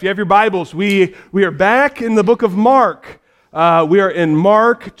If you have your Bibles, we are back in the book of Mark. We are in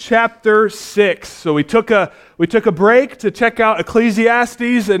Mark chapter 6. So we took a break to check out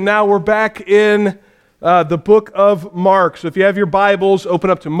Ecclesiastes, and now we're back in the book of Mark. So if you have your Bibles,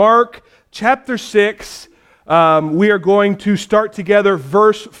 open up to Mark chapter 6. We are going to start together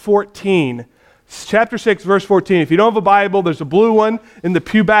verse 14. Chapter 6, verse 14. If you don't have a Bible, there's a blue one in the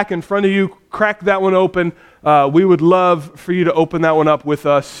pew back in front of you. Crack that one open. We would love for you to open that one up with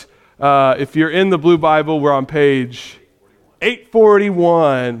us. If you're in the blue Bible, we're on page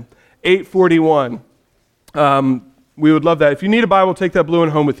 841. 841. We would love that. If you need a Bible, take that blue one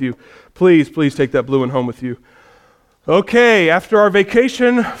home with you. Please take that blue one home with you. Okay, after our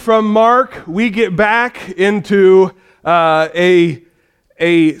vacation from Mark, we get back into a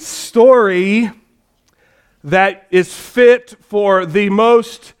story that is fit for the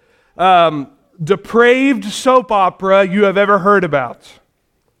most depraved soap opera you have ever heard about.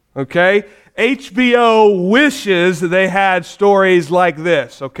 Okay? HBO wishes they had stories like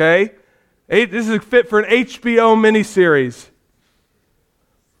this, okay? This is fit for an HBO miniseries.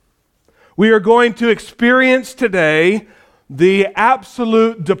 We are going to experience today the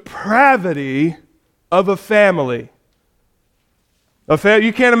absolute depravity of a family.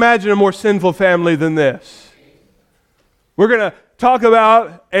 You can't imagine a more sinful family than this. We're going to talk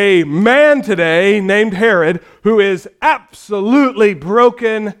about a man today named Herod who is absolutely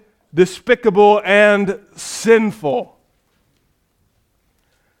broken, despicable, and sinful.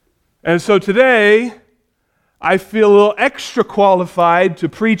 And so today, I feel a little extra qualified to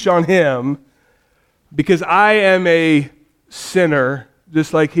preach on him because I am a sinner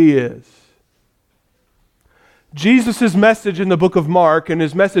just like he is. Jesus' message in the book of Mark, and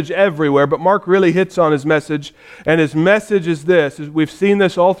his message everywhere, but Mark really hits on his message, and his message is this. We've seen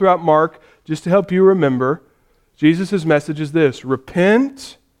this all throughout Mark, just to help you remember. Jesus' message is this: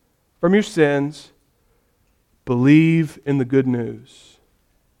 repent from your sins, believe in the good news.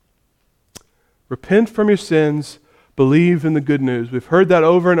 Repent from your sins, believe in the good news. We've heard that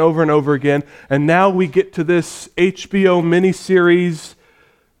over and over and over again, and now we get to this HBO miniseries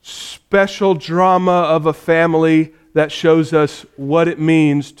special drama of a family that shows us what it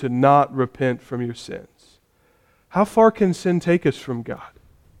means to not repent from your sins. How far can sin take us from God?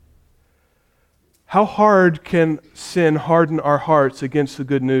 How hard can sin harden our hearts against the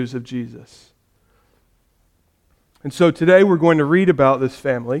good news of Jesus? And so today we're going to read about this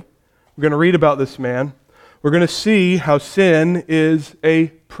family. We're going to read about this man. We're going to see how sin is a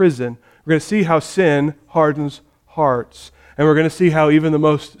prison. We're going to see how sin hardens hearts. And we're going to see how even the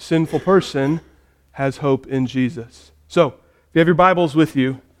most sinful person has hope in Jesus. So, if you have your Bibles with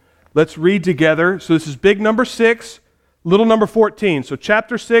you, let's read together. So this is big number 6, little number 14. So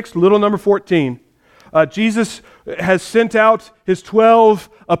chapter 6, little number 14. Jesus has sent out his 12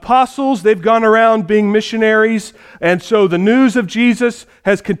 apostles. They've gone around being missionaries. And so the news of Jesus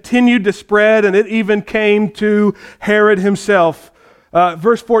has continued to spread, and it even came to Herod himself.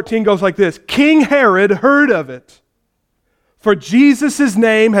 Verse 14 goes like this: King Herod heard of it, for Jesus'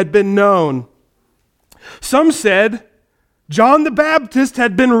 name had been known. Some said John the Baptist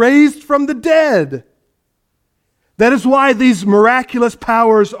had been raised from the dead. That is why these miraculous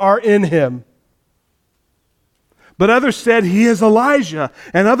powers are in him. But others said he is Elijah,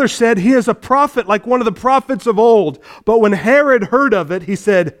 and others said he is a prophet like one of the prophets of old. But when Herod heard of it, he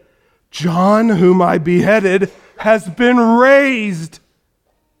said, John, whom I beheaded, has been raised.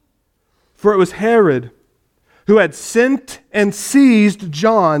 For it was Herod who had sent and seized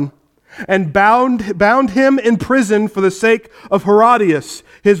John and bound him in prison for the sake of Herodias,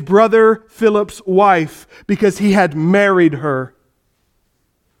 his brother Philip's wife, because he had married her.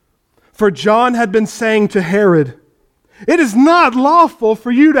 For John had been saying to Herod, it is not lawful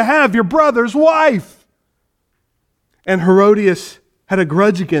for you to have your brother's wife. And Herodias had a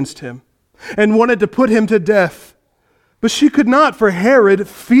grudge against him and wanted to put him to death. But she could not, for Herod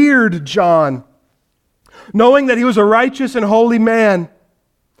feared John, knowing that he was a righteous and holy man,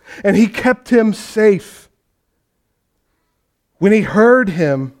 and he kept him safe. When he heard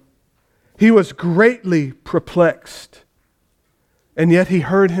him, he was greatly perplexed, and yet he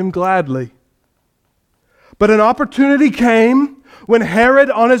heard him gladly. But an opportunity came when Herod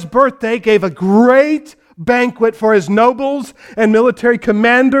on his birthday gave a great banquet for his nobles and military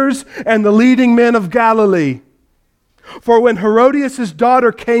commanders and the leading men of Galilee. For when Herodias'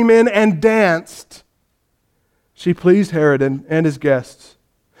 daughter came in and danced, she pleased Herod and his guests.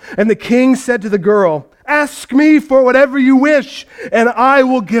 And the king said to the girl, ask me for whatever you wish, and I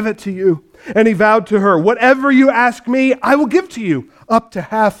will give it to you. And he vowed to her, whatever you ask me, I will give to you, up to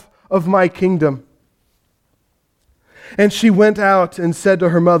half of my kingdom. And she went out and said to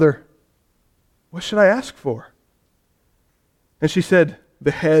her mother, "What should I ask for?" And she said,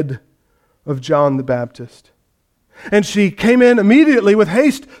 "The head of John the Baptist." And she came in immediately with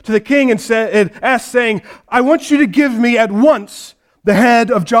haste to the king and asked, saying, "I want you to give me at once the head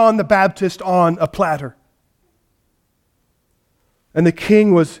of John the Baptist on a platter." And the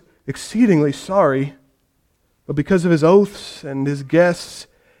king was exceedingly sorry, but because of his oaths and his guests,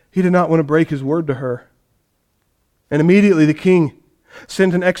 he did not want to break his word to her. And immediately the king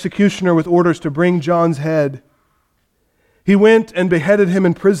sent an executioner with orders to bring John's head. He went and beheaded him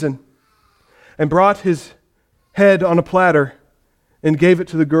in prison and brought his head on a platter and gave it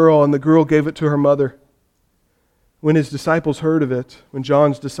to the girl, and the girl gave it to her mother. When his disciples heard of it, when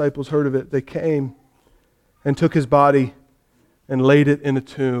John's disciples heard of it, they came and took his body and laid it in a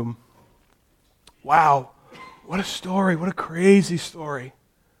tomb. Wow, what a story, what a crazy story.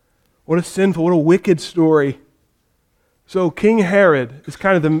 What a sinful, what a wicked story. So King Herod is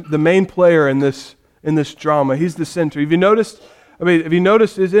kind of the main player in this drama. He's the center. Have you noticed,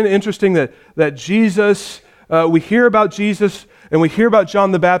 isn't it interesting that Jesus, we hear about Jesus and we hear about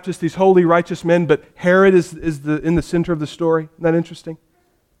John the Baptist, these holy, righteous men, but Herod is in the center of the story. Isn't that interesting?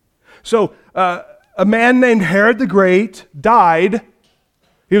 So a man named Herod the Great died.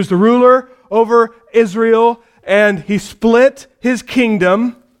 He was the ruler over Israel, and he split his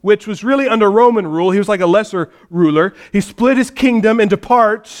kingdom, which was really under Roman rule. He was like a lesser ruler. He split his kingdom into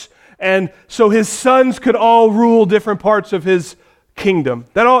parts, and so his sons could all rule different parts of his kingdom.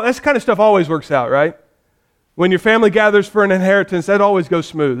 That kind of stuff always works out, right? When your family gathers for an inheritance, that always goes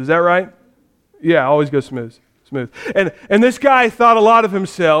smooth. Is that right? Yeah, always goes smooth. And this guy thought a lot of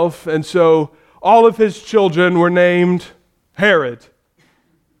himself, and so all of his children were named Herod.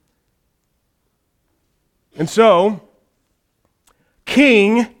 And so,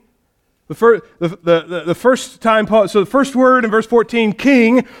 king, the first time, so the first word in verse 14,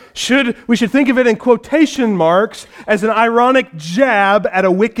 king, we should think of it in quotation marks as an ironic jab at a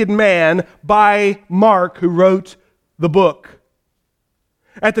wicked man by Mark, who wrote the book.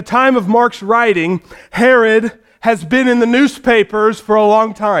 At the time of Mark's writing, Herod has been in the newspapers for a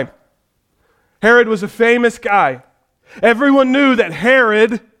long time. Herod was a famous guy. Everyone knew that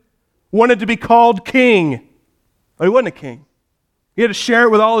Herod wanted to be called king. But he wasn't a king. He had to share it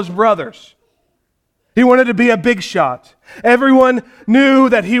with all his brothers. He wanted to be a big shot. Everyone knew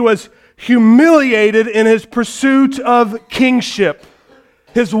that he was humiliated in his pursuit of kingship.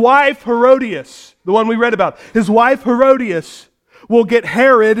 His wife Herodias, the one we read about, his wife Herodias will get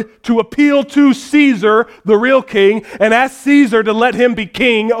Herod to appeal to Caesar, the real king, and ask Caesar to let him be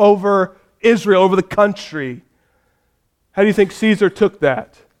king over Israel, over the country. How do you think Caesar took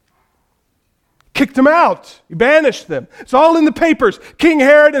that? Kicked them out. He banished them. It's all in the papers. King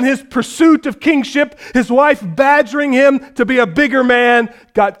Herod and his pursuit of kingship, his wife badgering him to be a bigger man,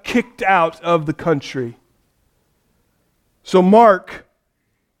 got kicked out of the country. So Mark,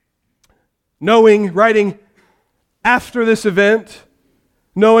 writing after this event,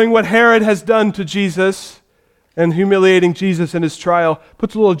 knowing what Herod has done to Jesus and humiliating Jesus in his trial,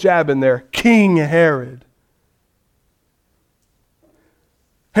 puts a little jab in there. King Herod.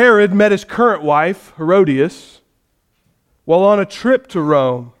 Herod met his current wife, Herodias, while on a trip to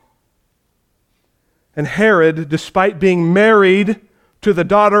Rome. And Herod, despite being married to the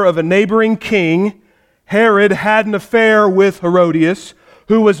daughter of a neighboring king, Herod had an affair with Herodias,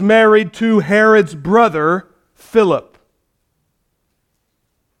 who was married to Herod's brother, Philip.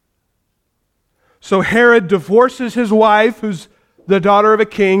 So Herod divorces his wife, who's the daughter of a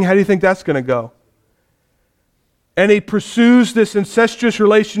king. How do you think that's going to go? And he pursues this incestuous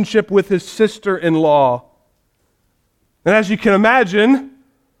relationship with his sister-in-law. And as you can imagine,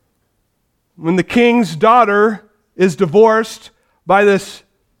 when the king's daughter is divorced by this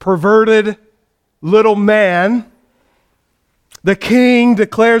perverted little man, the king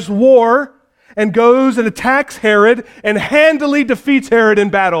declares war and goes and attacks Herod and handily defeats Herod in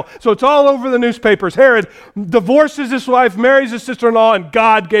battle. So it's all over the newspapers. Herod divorces his wife, marries his sister-in-law, and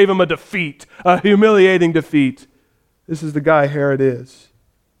God gave him a defeat, a humiliating defeat. This is the guy Herod is.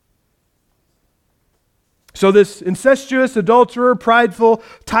 So this incestuous, adulterer, prideful,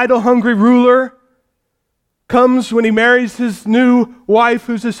 title-hungry ruler comes when he marries his new wife,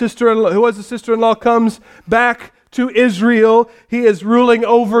 who was a sister-in-law, comes back to Israel. He is ruling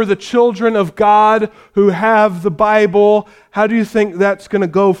over the children of God who have the Bible. How do you think that's going to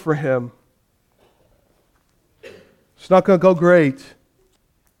go for him? It's not going to go great.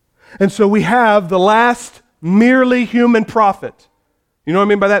 And so we have the last merely human prophet. You know what I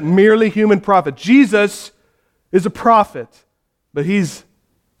mean by that? Merely human prophet. Jesus is a prophet, but he's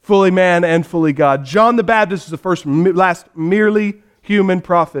fully man and fully God. John the Baptist is the last merely human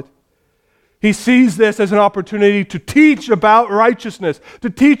prophet. He sees this as an opportunity to teach about righteousness, to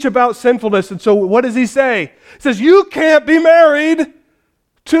teach about sinfulness. And so what does he say? He says, you can't be married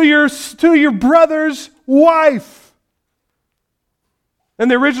to your brother's wife. And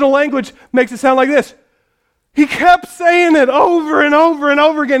the original language makes it sound like this. He kept saying it over and over and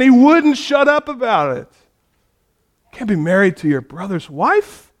over again. He wouldn't shut up about it. You can't be married to your brother's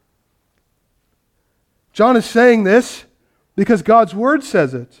wife. John is saying this because God's Word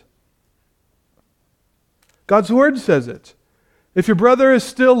says it. God's Word says it. If your brother is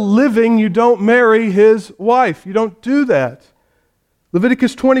still living, you don't marry his wife. You don't do that.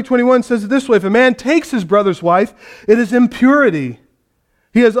 Leviticus 20:21 says it this way, if a man takes his brother's wife, it is impurity.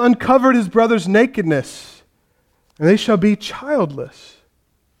 He has uncovered his brother's nakedness, and they shall be childless.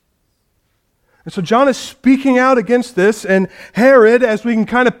 And so John is speaking out against this, and Herod, as we can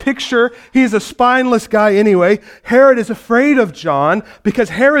kind of picture, he's a spineless guy anyway. Herod is afraid of John because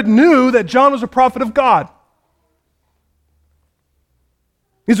Herod knew that John was a prophet of God.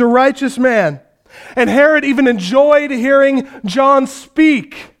 He's a righteous man. And Herod even enjoyed hearing John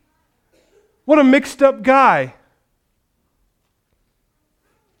speak. What a mixed up guy.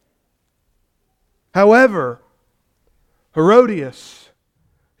 However, Herodias,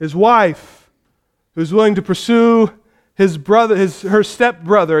 his wife, who's willing to pursue her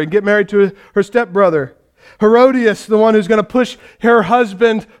stepbrother and get married to her stepbrother. Herodias, the one who's going to push her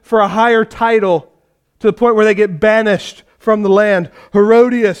husband for a higher title to the point where they get banished from the land.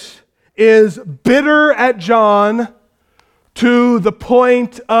 Herodias is bitter at John to the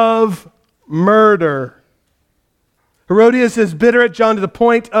point of murder. Herodias is bitter at John to the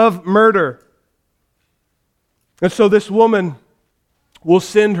point of murder. And so this woman will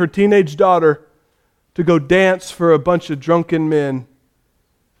send her teenage daughter to go dance for a bunch of drunken men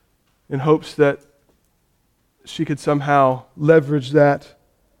in hopes that she could somehow leverage that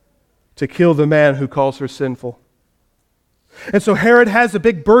to kill the man who calls her sinful. And so Herod has a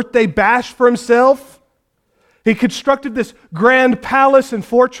big birthday bash for himself. He constructed this grand palace and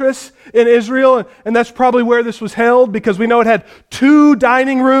fortress in Israel, and that's probably where this was held because we know it had 2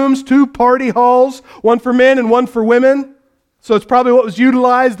 dining rooms, 2 party halls, one for men and one for women. So it's probably what was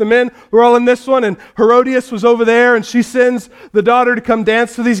utilized. The men were all in this one, and Herodias was over there, and she sends the daughter to come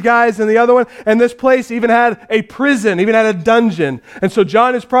dance to these guys in the other one. And this place even had a prison, even had a dungeon. And so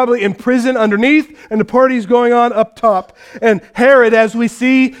John is probably in prison underneath, and the party's going on up top. And Herod, as we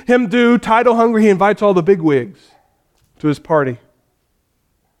see him do, title hungry, he invites all the bigwigs to his party.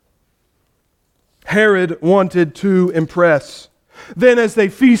 Herod wanted to impress. Then as they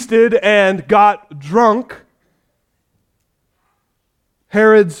feasted and got drunk,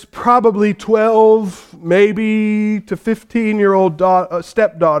 Herod's probably 12, maybe to 15-year-old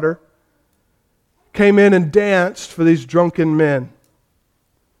stepdaughter came in and danced for these drunken men.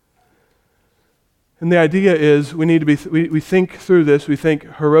 And the idea is we think through this. We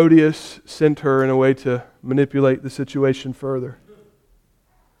think Herodias sent her in a way to manipulate the situation further.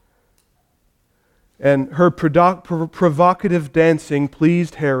 And her provocative dancing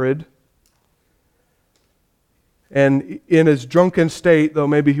pleased Herod. And in his drunken state, though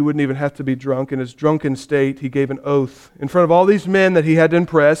maybe he wouldn't even have to be drunk, in his drunken state, he gave an oath in front of all these men that he had to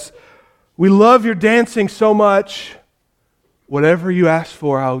impress. We love your dancing so much. Whatever you ask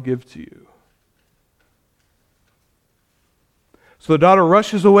for, I'll give to you. So the daughter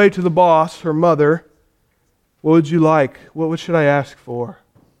rushes away to the boss, her mother. What would you like? What should I ask for?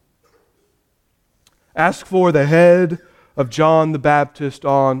 Ask for the head of John the Baptist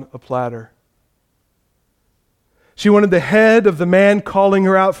on a platter. She wanted the head of the man calling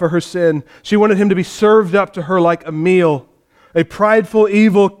her out for her sin. She wanted him to be served up to her like a meal, a prideful,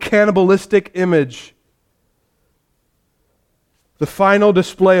 evil, cannibalistic image. The final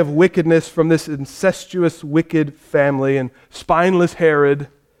display of wickedness from this incestuous, wicked family. And spineless Herod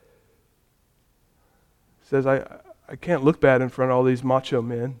says, I can't look bad in front of all these macho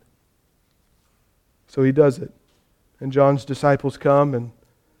men. So he does it. And John's disciples come and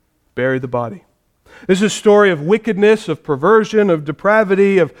bury the body. This is a story of wickedness, of perversion, of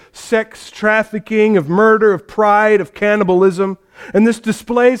depravity, of sex trafficking, of murder, of pride, of cannibalism. And this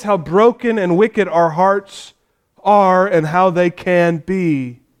displays how broken and wicked our hearts are and how they can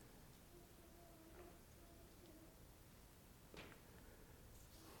be.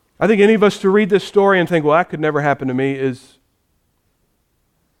 I think any of us to read this story and think, well, that could never happen to me, is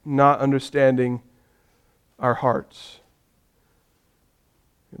not understanding our hearts.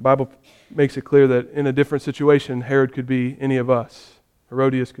 The Bible makes it clear that in a different situation, Herod could be any of us.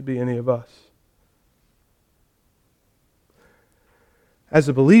 Herodias could be any of us. As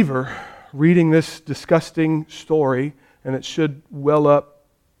a believer, reading this disgusting story, and it should well up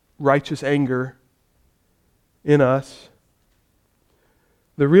righteous anger in us,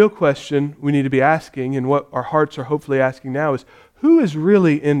 the real question we need to be asking, and what our hearts are hopefully asking now, is who is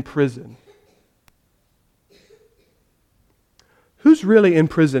really in prison? Who's really in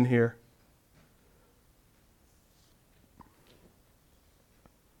prison here?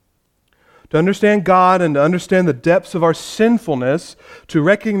 To understand God and to understand the depths of our sinfulness, to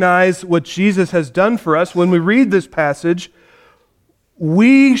recognize what Jesus has done for us, when we read this passage,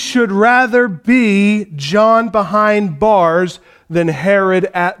 we should rather be John behind bars than Herod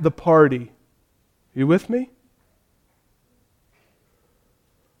at the party. You with me?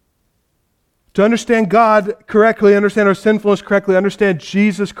 To understand God correctly, understand our sinfulness correctly, understand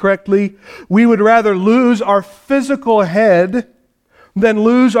Jesus correctly, we would rather lose our physical head than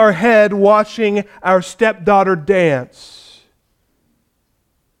lose our head watching our stepdaughter dance.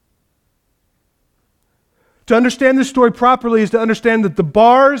 To understand this story properly is to understand that the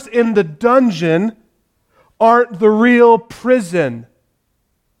bars in the dungeon aren't the real prison.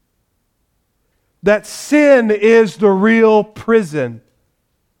 That sin is the real prison.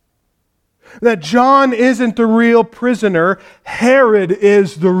 That John isn't the real prisoner, Herod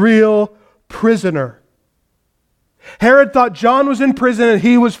is the real prisoner. Herod thought John was in prison and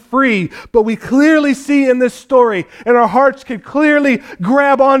he was free, but we clearly see in this story, and our hearts can clearly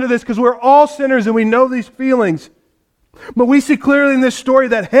grab onto this because we're all sinners and we know these feelings. But we see clearly in this story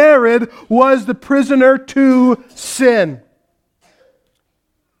that Herod was the prisoner to sin.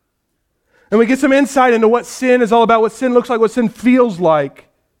 And we get some insight into what sin is all about, what sin looks like, what sin feels like.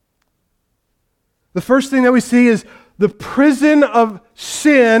 The first thing that we see is the prison of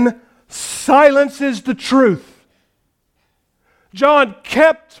sin silences the truth. John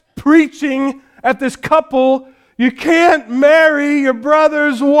kept preaching at this couple, you can't marry your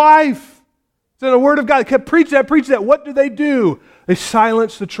brother's wife. It's in the Word of God. They kept preaching that. What do? They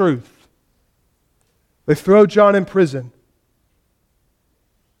silence the truth. They throw John in prison.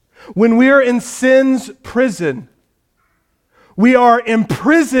 When we are in sin's prison, we are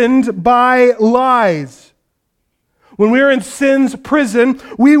imprisoned by lies. When we are in sin's prison,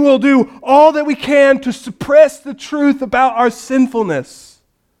 we will do all that we can to suppress the truth about our sinfulness.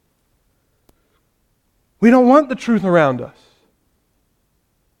 We don't want the truth around us.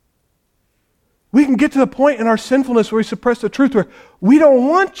 We can get to the point in our sinfulness where we suppress the truth, where we don't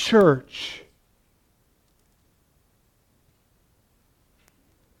want church.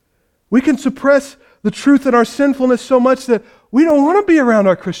 We can suppress the truth in our sinfulness so much that we don't want to be around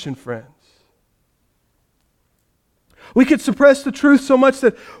our Christian friends. We could suppress the truth so much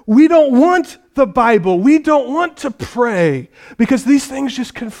that we don't want the Bible. We don't want to pray because these things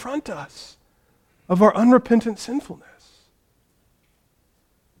just confront us of our unrepentant sinfulness.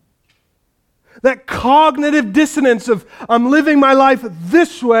 That cognitive dissonance of I'm living my life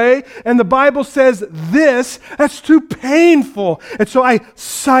this way and the Bible says this, that's too painful. And so I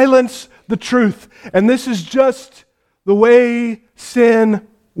silence the truth. And this is just the way sin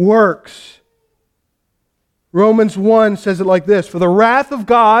works. Romans 1 says it like this: For the wrath of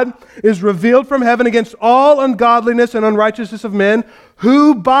God is revealed from heaven against all ungodliness and unrighteousness of men,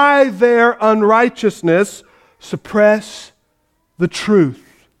 who by their unrighteousness suppress the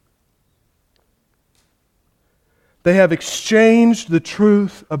truth. They have exchanged the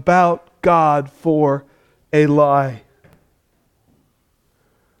truth about God for a lie.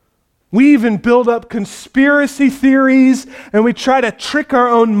 We even build up conspiracy theories and we try to trick our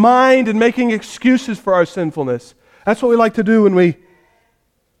own mind in making excuses for our sinfulness. That's what we like to do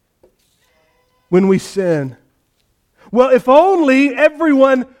when we sin. Well, if only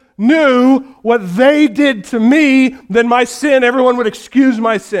everyone knew what they did to me, then my sin, everyone would excuse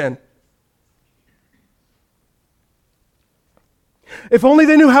my sin. If only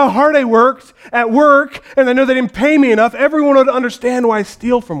they knew how hard I worked at work and they knew they didn't pay me enough, everyone would understand why I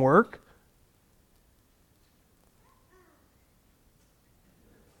steal from work.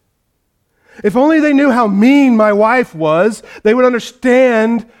 If only they knew how mean my wife was, they would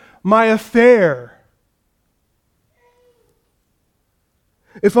understand my affair.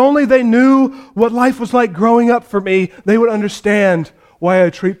 If only they knew what life was like growing up for me, they would understand why I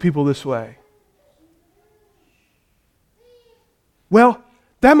treat people this way. Well,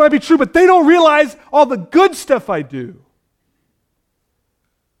 that might be true, but they don't realize all the good stuff I do.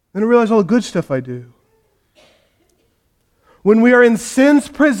 They don't realize all the good stuff I do. When we are in sin's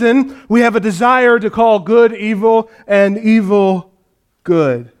prison, we have a desire to call good evil and evil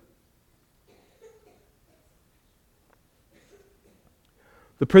good.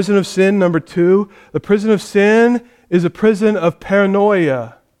 The prison of sin, number 2, the prison of sin is a prison of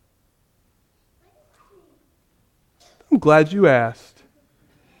paranoia. I'm glad you asked.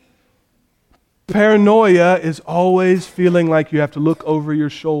 Paranoia is always feeling like you have to look over your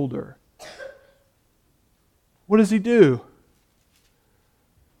shoulder. What does he do?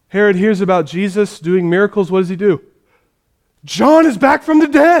 Herod hears about Jesus doing miracles. What does he do? John is back from the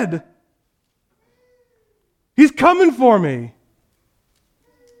dead. He's coming for me.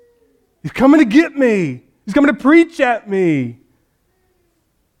 He's coming to get me. He's coming to preach at me.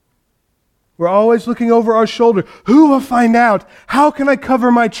 We're always looking over our shoulder. Who will find out? How can I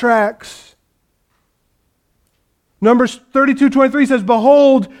cover my tracks? Numbers 32:23 says,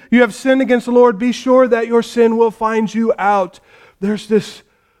 behold, you have sinned against the Lord. Be sure that your sin will find you out. There's this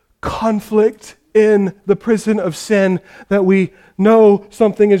conflict in the prison of sin that we know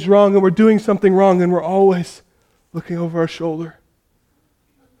something is wrong and we're doing something wrong and we're always looking over our shoulder.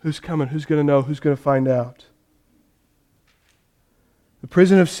 Who's coming? Who's going to know? Who's going to find out? The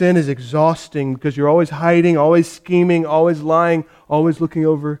prison of sin is exhausting because you're always hiding, always scheming, always lying, always looking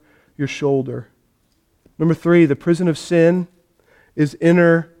over your shoulder. Number 3, the prison of sin is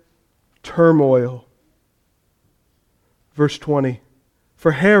inner turmoil. Verse 20.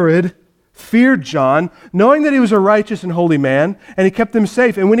 For Herod feared John, knowing that he was a righteous and holy man, and he kept him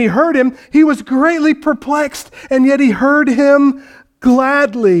safe. And when he heard him, he was greatly perplexed, and yet he heard him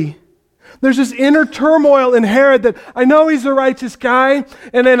gladly. There's this inner turmoil in Herod that I know he's a righteous guy,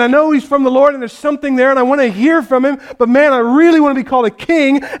 and I know he's from the Lord, and there's something there, and I want to hear from him, but man, I really want to be called a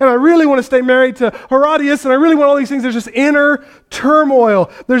king, and I really want to stay married to Herodias, and I really want all these things. There's this inner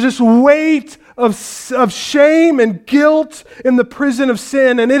turmoil. There's this weight of shame and guilt in the prison of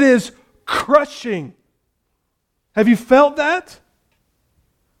sin, and it is crushing. Have you felt that?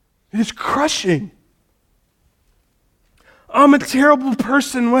 It is crushing. I'm a terrible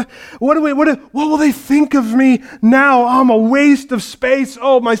person. What will they think of me now? I'm a waste of space.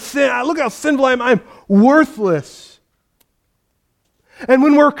 Oh, my sin. Look how sinful I am. I'm worthless. And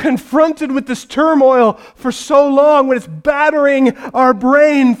when we're confronted with this turmoil for so long, when it's battering our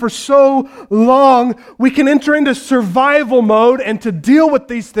brain for so long, we can enter into survival mode, and to deal with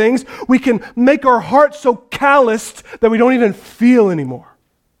these things, we can make our hearts so calloused that we don't even feel anymore.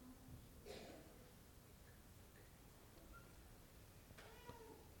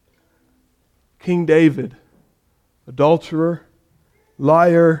 King David, adulterer,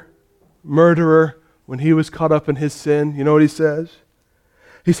 liar, murderer, when he was caught up in his sin, you know what he says?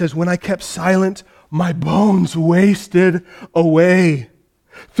 He says, when I kept silent, my bones wasted away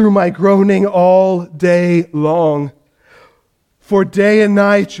through my groaning all day long. For day and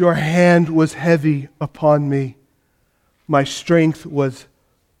night your hand was heavy upon me. My strength was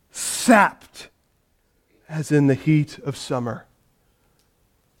sapped as in the heat of summer.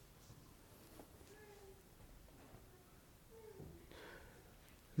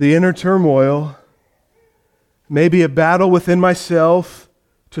 The inner turmoil may be a battle within myself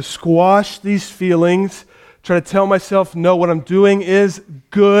to squash these feelings, try to tell myself, no, what I'm doing is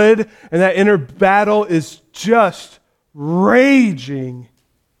good, and that inner battle is just raging.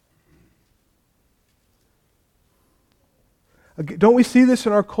 Don't we see this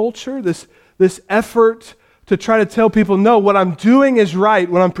in our culture? This effort to try to tell people, no, what I'm doing is right,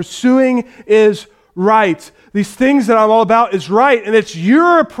 what I'm pursuing is right. These things that I'm all about is right, and it's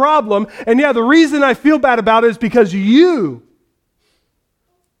your problem. And yeah, the reason I feel bad about it is because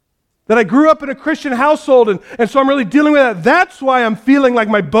that I grew up in a Christian household, and so I'm really dealing with that. That's why I'm feeling like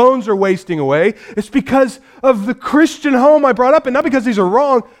my bones are wasting away. It's because of the Christian home I brought up, and not because these are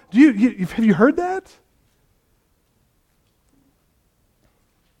wrong. Have you heard that?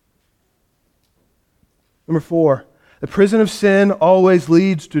 Number 4, the prison of sin always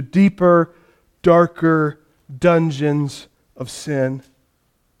leads to deeper, darker dungeons of sin.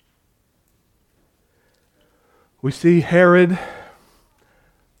 We see Herod,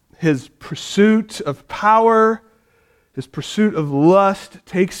 his pursuit of power, his pursuit of lust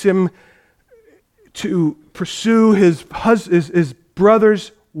takes him to pursue his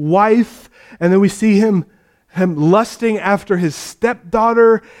brother's wife, and then we see him lusting after his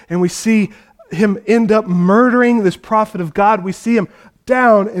stepdaughter, and we see him end up murdering this prophet of God. We see him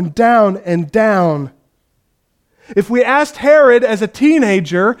down and down and down. If we asked Herod as a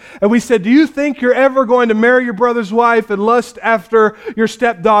teenager, and we said, do you think you're ever going to marry your brother's wife and lust after your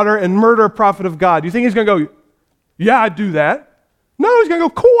stepdaughter and murder a prophet of God? Do you think he's going to go, yeah, I'd do that? No, he's going to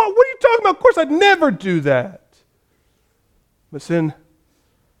go, cool, what are you talking about? Of course, I'd never do that. But sin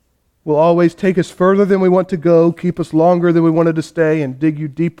will always take us further than we want to go, keep us longer than we wanted to stay, and dig you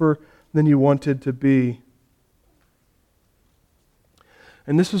deeper than you wanted to be.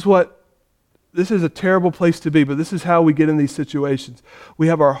 And this is what this is a terrible place to be, but this is how we get in these situations. We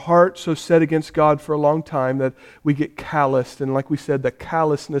have our heart so set against God for a long time that we get calloused. And like we said, the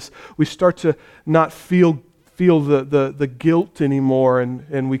callousness, we start to not feel the guilt anymore,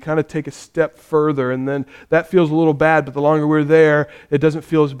 and we kind of take a step further, and then that feels a little bad, but the longer we're there, it doesn't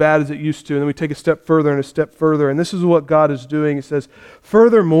feel as bad as it used to, and then we take a step further and a step further, and this is what God is doing. It says,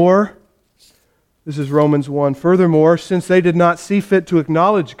 furthermore, this is Romans 1, furthermore, since they did not see fit to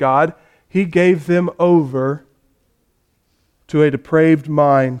acknowledge God, He gave them over to a depraved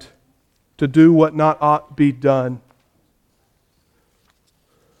mind to do what not ought be done.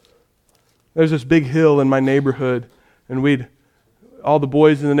 There's this big hill in my neighborhood, and all the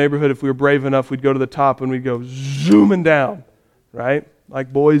boys in the neighborhood, if we were brave enough, we'd go to the top and we'd go zooming down, right?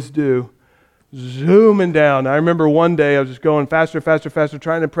 Like boys do. Zooming down. I remember one day I was just going faster, trying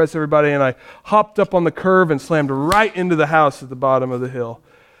to impress everybody, and I hopped up on the curve and slammed right into the house at the bottom of the hill.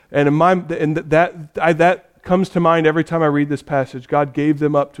 And that comes to mind every time I read this passage. God gave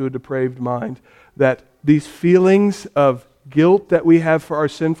them up to a depraved mind. That these feelings of guilt that we have for our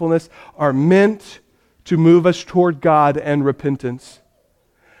sinfulness are meant to move us toward God and repentance.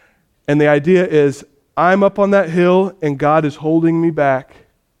 And the idea is, I'm up on that hill and God is holding me back.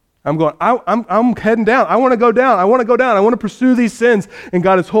 I'm heading down. I want to go down. I want to pursue these sins. And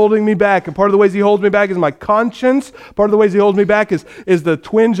God is holding me back. And part of the ways He holds me back is my conscience. Part of the ways He holds me back is the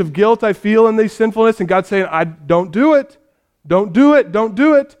twinge of guilt I feel in these sinfulness. And God's saying, don't do it. Don't do it. Don't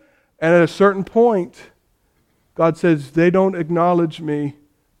do it. And at a certain point, God says, they don't acknowledge me.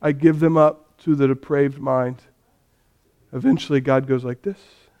 I give them up to the depraved mind. Eventually, God goes like this,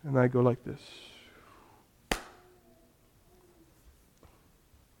 and I go like this.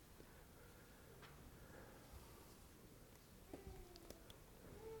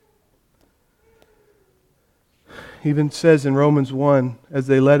 He even says in Romans 1, as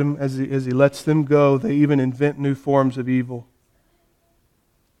he lets them go, they even invent new forms of evil.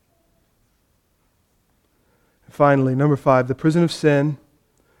 Finally, number 5, the prison of sin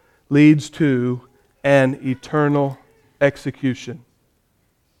leads to an eternal execution.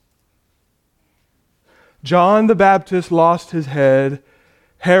 John the Baptist lost his head.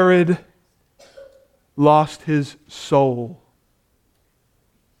 Herod lost his soul.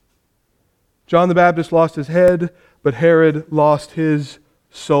 John the Baptist lost his head, but Herod lost his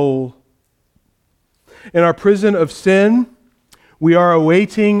soul. In our prison of sin, we are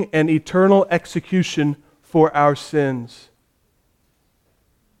awaiting an eternal execution for our sins.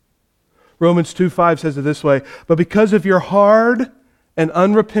 Romans 2:5 says it this way, but because of your hard and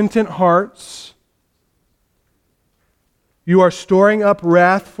unrepentant hearts, you are storing up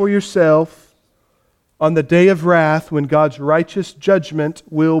wrath for yourself on the day of wrath when God's righteous judgment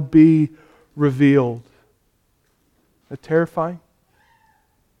will be revealed. Isn't that terrifying?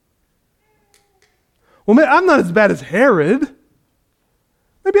 Well, man, I'm not as bad as Herod.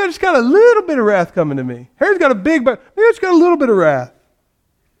 Maybe I just got a little bit of wrath coming to me. Herod's got a big, but maybe I just got a little bit of wrath.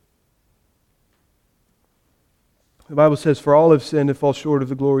 The Bible says, for all have sinned and fall short of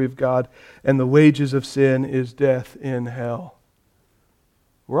the glory of God, and the wages of sin is death in hell.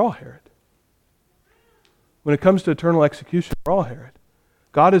 We're all Herod. When it comes to eternal execution, we're all Herod.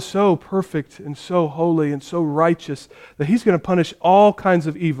 God is so perfect and so holy and so righteous that He's going to punish all kinds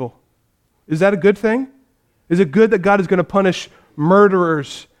of evil. Is that a good thing? Is it good that God is going to punish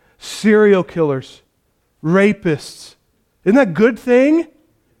murderers, serial killers, rapists? Isn't that a good thing?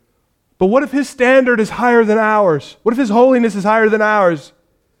 But what if His standard is higher than ours? What if His holiness is higher than ours?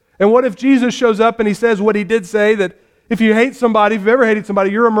 And what if Jesus shows up and He says what He did say, that if you hate somebody, if you've ever hated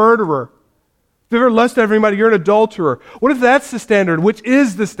somebody, you're a murderer. If you've ever lusted after anybody, you're an adulterer. What if that's the standard? Which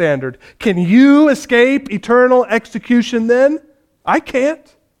is the standard? Can you escape eternal execution then? I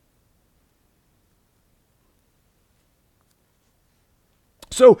can't.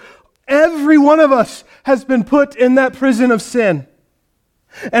 So every one of us has been put in that prison of sin.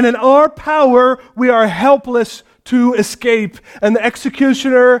 And in our power, we are helpless to escape. And the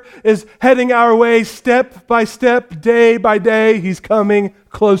executioner is heading our way step by step, day by day. He's coming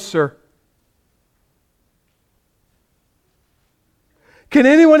closer. Can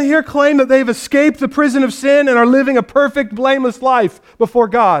anyone here claim that they've escaped the prison of sin and are living a perfect, blameless life before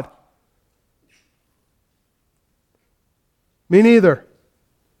God? Me neither.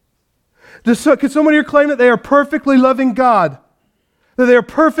 Can someone here claim that they are perfectly loving God? That they are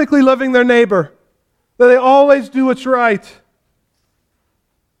perfectly loving their neighbor? That they always do what's right?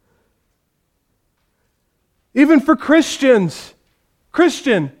 Even for Christians.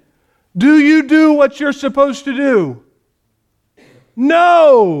 Christian, do you do what you're supposed to do?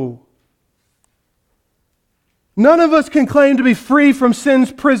 No. None of us can claim to be free from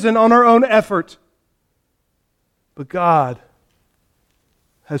sin's prison on our own effort. But God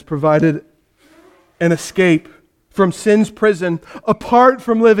has provided an escape from sin's prison apart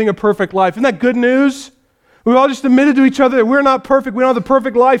from living a perfect life. Isn't that good news? We've all just admitted to each other that we're not perfect. We don't have the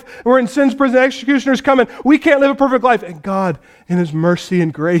perfect life. We're in sin's prison. The executioner's coming. We can't live a perfect life. And God, in His mercy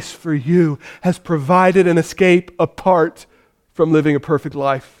and grace for you, has provided an escape apart from living a perfect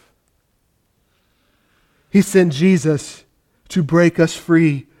life. He sent Jesus to break us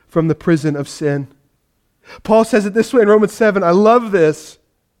free from the prison of sin. Paul says it this way in Romans 7. I love this.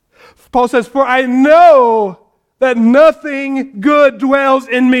 Paul says, "For I know that nothing good dwells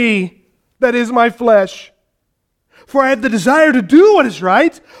in me, that is my flesh. For I have the desire to do what is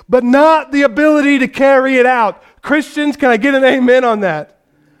right, but not the ability to carry it out." Christians, can I get an amen on that?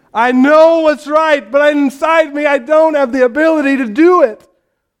 I know what's right, but inside me I don't have the ability to do it.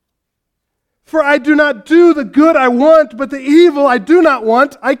 For I do not do the good I want, but the evil I do not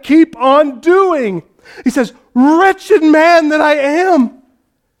want, I keep on doing. He says, "Wretched man that I am,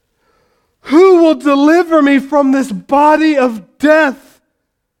 who will deliver me from this body of death?"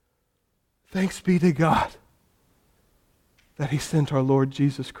 Thanks be to God that He sent our Lord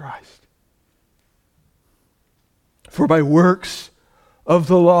Jesus Christ. For by works of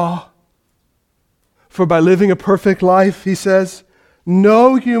the law, for by living a perfect life, he says,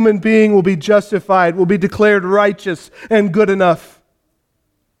 no human being will be justified, will be declared righteous and good enough.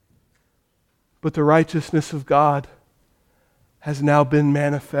 But the righteousness of God has now been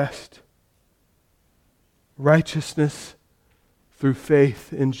manifest. Righteousness through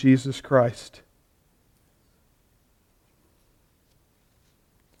faith in Jesus Christ.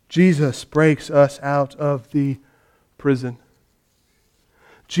 Jesus breaks us out of the prison.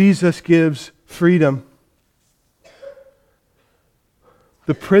 Jesus gives freedom.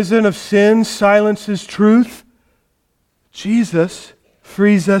 The prison of sin silences truth. Jesus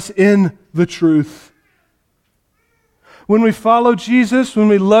frees us in the truth. When we follow Jesus, when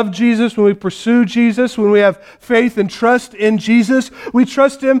we love Jesus, when we pursue Jesus, when we have faith and trust in Jesus, we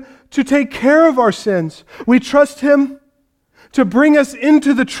trust Him to take care of our sins. We trust Him to bring us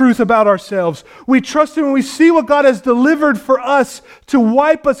into the truth about ourselves. We trust Him when we see what God has delivered for us to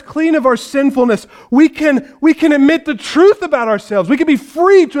wipe us clean of our sinfulness. We can admit the truth about ourselves. We can be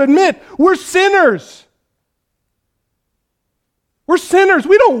free to admit we're sinners. We're sinners.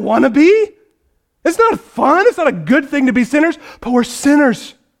 We don't want to be. It's not fun. It's not a good thing to be sinners, but we're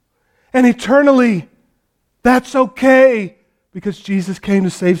sinners. And eternally, that's okay because Jesus came to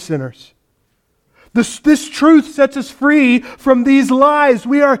save sinners. This truth sets us free from these lies.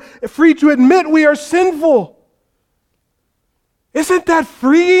 We are free to admit we are sinful. Isn't that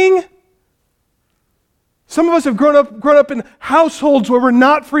freeing? Some of us have grown up in households where we're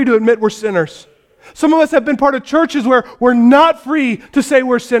not free to admit we're sinners. Some of us have been part of churches where we're not free to say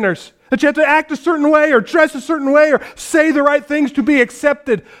we're sinners. That you have to act a certain way or dress a certain way or say the right things to be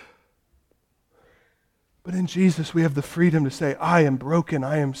accepted. But in Jesus, we have the freedom to say, I am broken,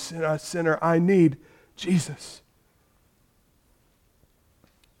 I am a sinner, I need Jesus.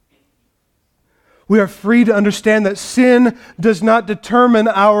 We are free to understand that sin does not determine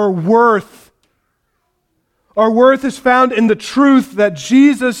our worth. Our worth is found in the truth that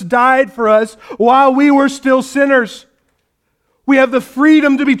Jesus died for us while we were still sinners. We have the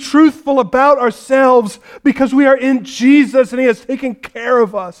freedom to be truthful about ourselves because we are in Jesus and He has taken care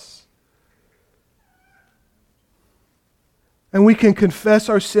of us. And we can confess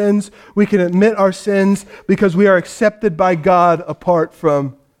our sins, we can admit our sins because we are accepted by God apart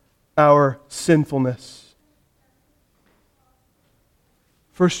from our sinfulness.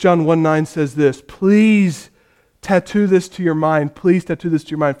 1 John 1:9 says this, please tattoo this to your mind. Please tattoo this to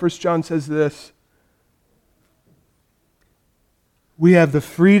your mind. 1 John says this, we have the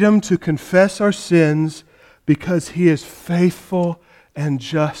freedom to confess our sins because He is faithful and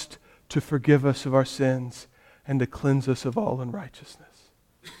just to forgive us of our sins and to cleanse us of all unrighteousness.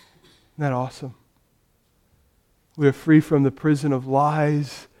 Isn't that awesome? We are free from the prison of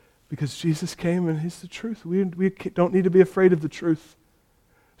lies because Jesus came and He's the truth. We don't need to be afraid of the truth.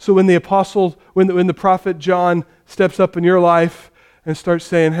 So when the apostle, when the prophet John steps up in your life and starts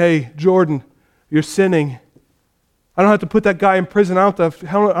saying, hey, Jordan, you're sinning. I don't have to put that guy in prison. I don't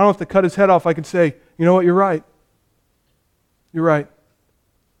have to cut his head off. I can say, you know what, you're right. You're right.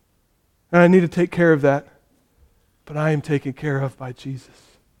 And I need to take care of that. But I am taken care of by Jesus.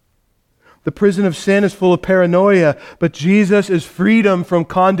 The prison of sin is full of paranoia, but Jesus is freedom from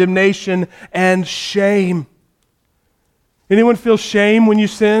condemnation and shame. Anyone feel shame when you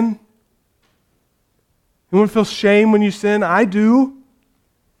sin? Anyone feel shame when you sin? I do.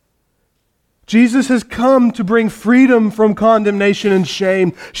 Jesus has come to bring freedom from condemnation and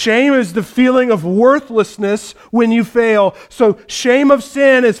shame. Shame is the feeling of worthlessness when you fail. So shame of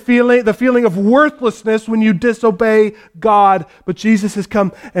sin is the feeling of worthlessness when you disobey God. But Jesus has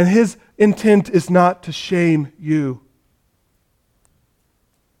come, and his intent is not to shame you.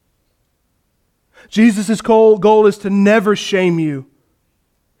 Jesus' goal is to never shame you.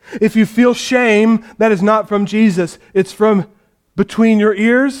 If you feel shame, that is not from Jesus. It's from between your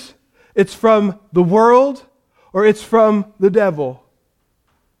ears, it's from the world, or it's from the devil.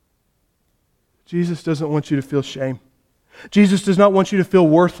 Jesus doesn't want you to feel shame. Jesus does not want you to feel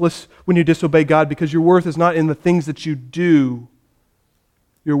worthless when you disobey God, because your worth is not in the things that you do.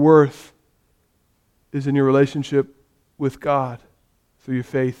 Your worth is in your relationship with God through your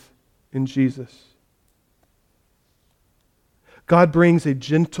faith in Jesus. God brings a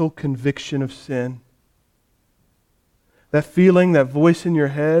gentle conviction of sin. That feeling, that voice in your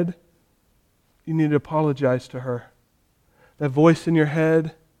head, you need to apologize to her. That voice in your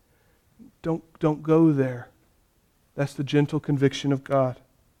head, don't go there. That's the gentle conviction of God.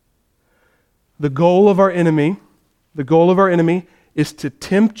 The goal of our enemy is to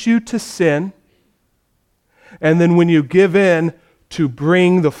tempt you to sin, and then when you give in, to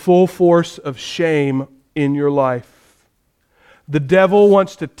bring the full force of shame in your life. The devil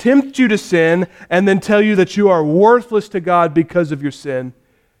wants to tempt you to sin and then tell you that you are worthless to God because of your sin.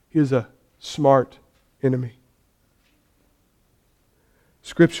 He is a smart enemy.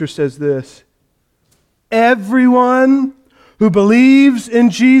 Scripture says this: everyone who believes in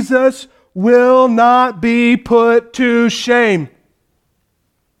Jesus will not be put to shame.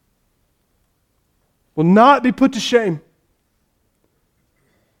 Will not be put to shame.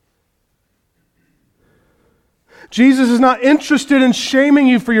 Jesus is not interested in shaming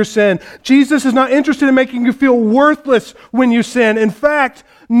you for your sin. Jesus is not interested in making you feel worthless when you sin. In fact,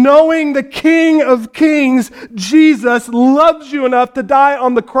 knowing the King of Kings, Jesus, loves you enough to die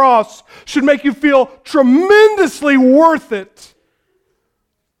on the cross should make you feel tremendously worth it.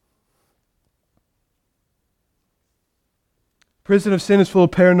 Prison of sin is full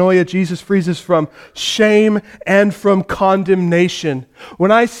of paranoia. Jesus frees us from shame and from condemnation.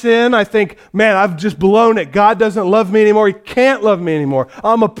 When I sin, I think, man, I've just blown it. God doesn't love me anymore. He can't love me anymore.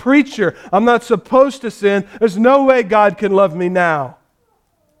 I'm a preacher. I'm not supposed to sin. There's no way God can love me now.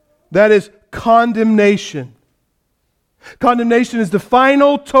 That is condemnation. Condemnation is the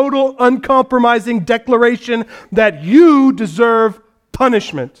final, total, uncompromising declaration that you deserve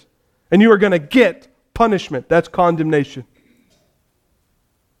punishment. And you are going to get punishment. That's condemnation.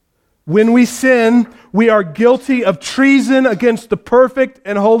 When we sin, we are guilty of treason against the perfect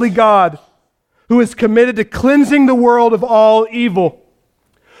and holy God, who is committed to cleansing the world of all evil.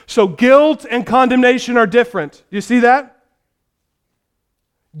 So guilt and condemnation are different. Do you see that?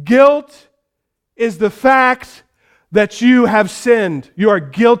 Guilt is the fact that you have sinned. You are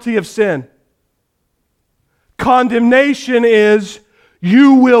guilty of sin. Condemnation is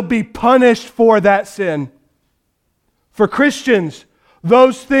you will be punished for that sin. For Christians,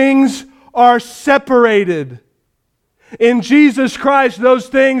 those things are separated. In Jesus Christ, those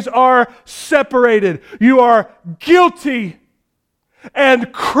things are separated. You are guilty,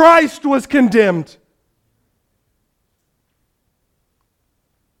 and Christ was condemned.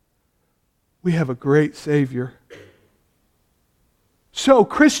 We have a great Savior. So,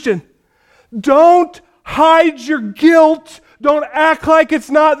 Christian, don't hide your guilt. Don't act like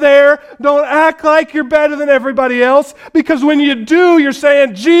it's not there. Don't act like you're better than everybody else. Because when you do, you're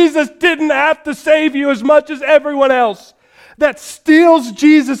saying Jesus didn't have to save you as much as everyone else. That steals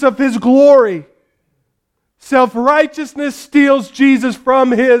Jesus of His glory. Self-righteousness steals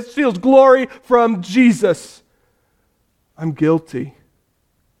glory from Jesus. I'm guilty.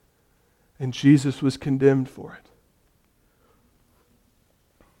 And Jesus was condemned for it.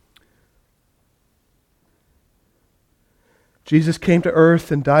 Jesus came to earth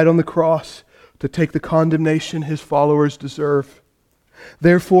and died on the cross to take the condemnation His followers deserve.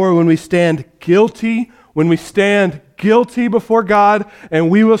 Therefore, when we stand guilty before God, and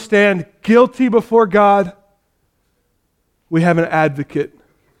we will stand guilty before God, we have an advocate.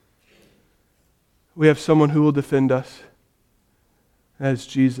 We have someone who will defend us. And that is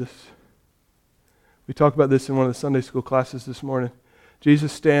Jesus. We talked about this in one of the Sunday school classes this morning.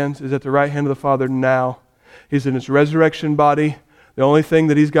 Jesus is at the right hand of the Father now. He's in His resurrection body. The only thing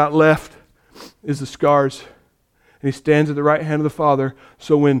that He's got left is the scars. And He stands at the right hand of the Father.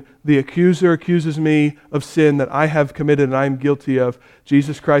 So when the accuser accuses me of sin that I have committed and I am guilty of,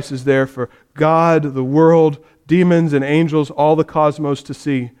 Jesus Christ is there for God, the world, demons and angels, all the cosmos to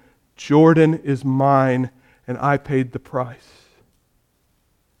see. Jordan is mine and I paid the price.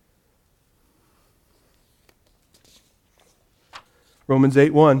 Romans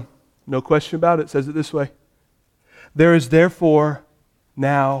 8:1, no question about it, says it this way. There is therefore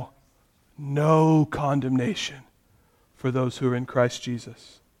now no condemnation for those who are in Christ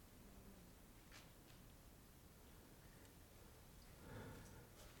Jesus.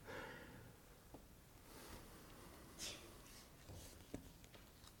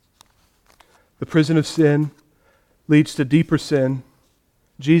 The prison of sin leads to deeper sin.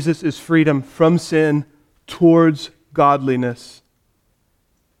 Jesus is freedom from sin towards godliness.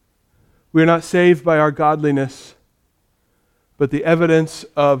 We are not saved by our godliness, but the evidence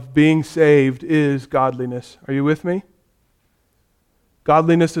of being saved is godliness. Are you with me?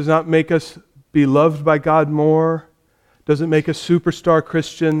 Godliness does not make us be loved by God more, doesn't make us superstar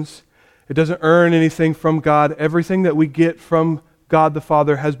Christians. It doesn't earn anything from God. Everything that we get from God the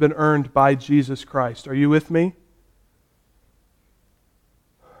Father has been earned by Jesus Christ. Are you with me?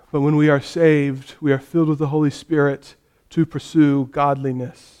 But when we are saved, we are filled with the Holy Spirit to pursue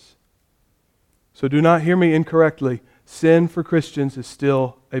godliness. So do not hear me incorrectly. Sin for Christians is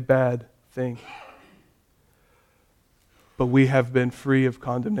still a bad thing. But we have been free of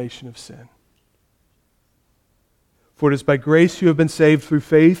condemnation of sin. For it is by grace you have been saved through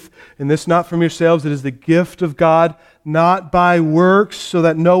faith, and this not from yourselves, it is the gift of God, not by works, so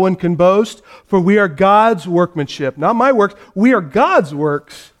that no one can boast. For we are God's workmanship, not my works, we are God's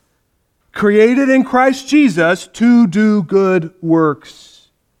works, created in Christ Jesus to do good works.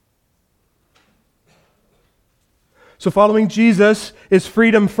 So following Jesus is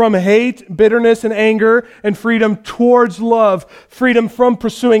freedom from hate, bitterness, and anger, and freedom towards love. Freedom from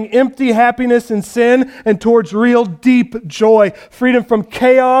pursuing empty happiness and sin and towards real deep joy. Freedom from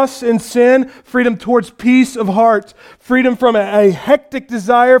chaos and sin, freedom towards peace of heart. Freedom from a hectic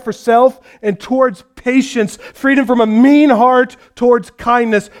desire for self and towards patience. Freedom from a mean heart towards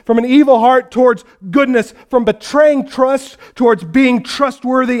kindness. From an evil heart towards goodness. From betraying trust towards being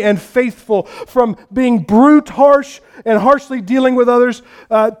trustworthy and faithful. From being brute, harsh, and harshly dealing with others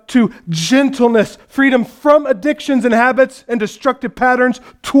to gentleness. Freedom from addictions and habits and destructive patterns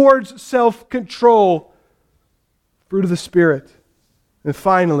towards self-control. Fruit of the Spirit. And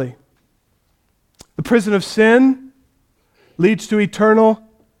finally, the prison of sin leads to eternal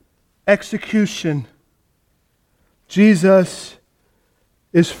execution. Jesus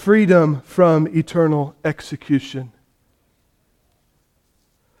is freedom from eternal execution.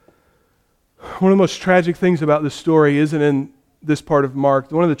 One of the most tragic things about this story isn't in this part of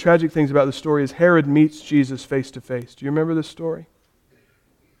Mark. One of the tragic things about the story is Herod meets Jesus face to face. Do you remember this story?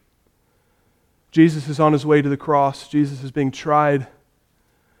 Jesus is on his way to the cross. Jesus is being tried,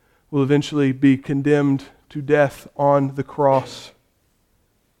 will eventually be condemned to death on the cross.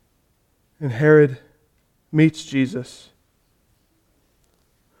 And Herod meets Jesus.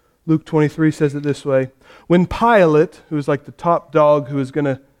 Luke 23 says it this way. When Pilate, who was like the top dog who was going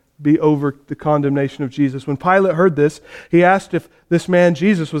to be over the condemnation of Jesus, when Pilate heard this, he asked if this man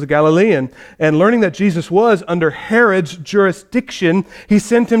Jesus was a Galilean. And learning that Jesus was under Herod's jurisdiction, he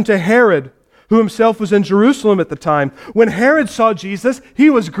sent him to Herod, who himself was in Jerusalem at the time. When Herod saw Jesus, he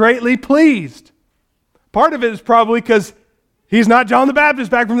was greatly pleased. Part of it is probably because he's not John the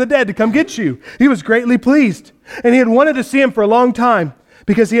Baptist back from the dead to come get you. He was greatly pleased. And he had wanted to see him for a long time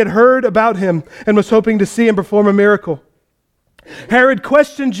because he had heard about him and was hoping to see him perform a miracle. Herod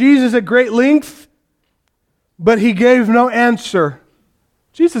questioned Jesus at great length, but he gave no answer.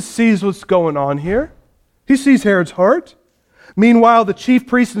 Jesus sees what's going on here. He sees Herod's heart. Meanwhile, the chief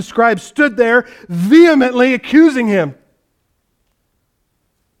priests and scribes stood there vehemently accusing him.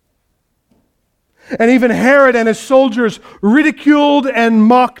 And even Herod and his soldiers ridiculed and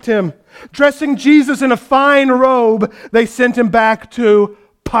mocked him. Dressing Jesus in a fine robe, they sent him back to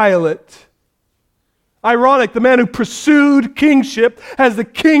Pilate. Ironic, the man who pursued kingship has the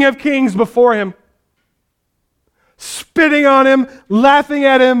King of Kings before him, spitting on him, laughing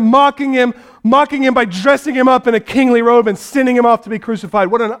at him, mocking him by dressing him up in a kingly robe and sending him off to be crucified.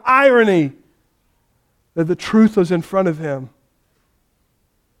 What an irony that the truth was in front of him,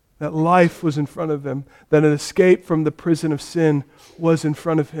 that life was in front of him, that an escape from the prison of sin was in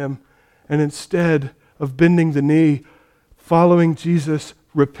front of him. And instead of bending the knee, following Jesus,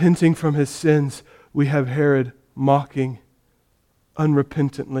 repenting from his sins, we have Herod mocking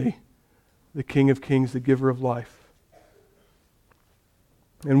unrepentantly the King of Kings, the giver of life.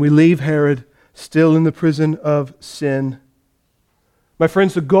 And we leave Herod still in the prison of sin. My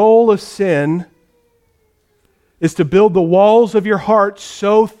friends, the goal of sin is to build the walls of your heart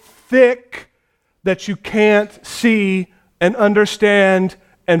so thick that you can't see and understand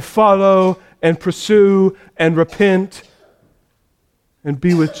and follow and pursue and repent and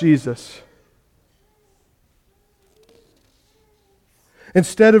be with Jesus.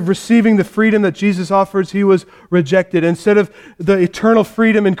 Instead of receiving the freedom that Jesus offers, he was rejected. Instead of the eternal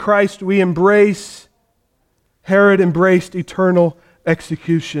freedom in Christ we embrace, Herod embraced eternal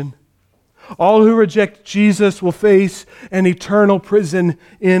execution. All who reject Jesus will face an eternal prison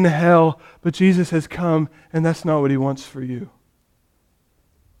in hell. But Jesus has come, and that's not what he wants for you.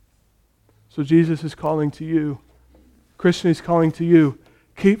 So Jesus is calling to you. Christian, he's calling to you.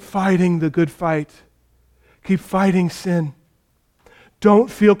 Keep fighting the good fight. Keep fighting sin.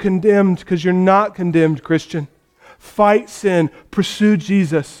 Don't feel condemned because you're not condemned, Christian. Fight sin. Pursue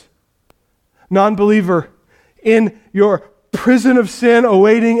Jesus. Non-believer, in your prison of sin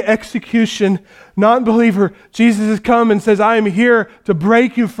awaiting execution, non-believer, Jesus has come and says, I am here to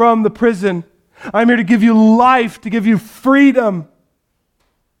break you from the prison. I'm here to give you life, to give you freedom.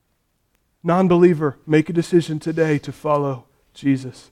 Non-believer, make a decision today to follow Jesus.